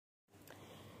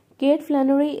Kate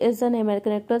Flannery is an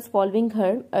American actress. Following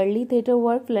her early theatre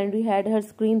work, Flannery had her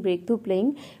screen breakthrough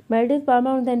playing Meredith Palmer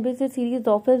on the NBC series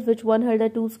The Office, which won her the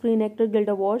 2 Screen Actor Guild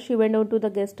Award. She went on to the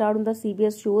guest star on the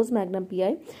CBS shows Magnum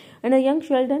PI and A Young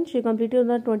Sheldon. She completed on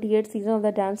the 28th season of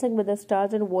the Dancing with the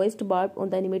Stars and voiced Barb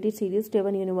on the animated series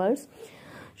Steven Universe.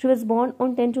 She was born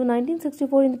on 10 June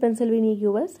 1964 in Pennsylvania,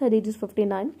 US. Her age is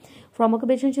 59. From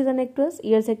occupation, she is an actress.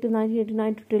 Years active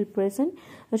 1989 to till present.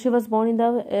 She was born in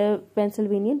the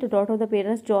Pennsylvania, the daughter of the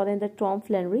parents John and the Tom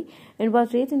Flannery, and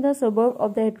was raised in the suburb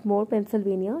of the Edmore,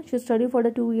 Pennsylvania. She studied for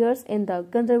the 2 years in the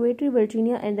Conservatory,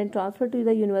 Virginia, and then transferred to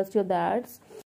the University of the Arts.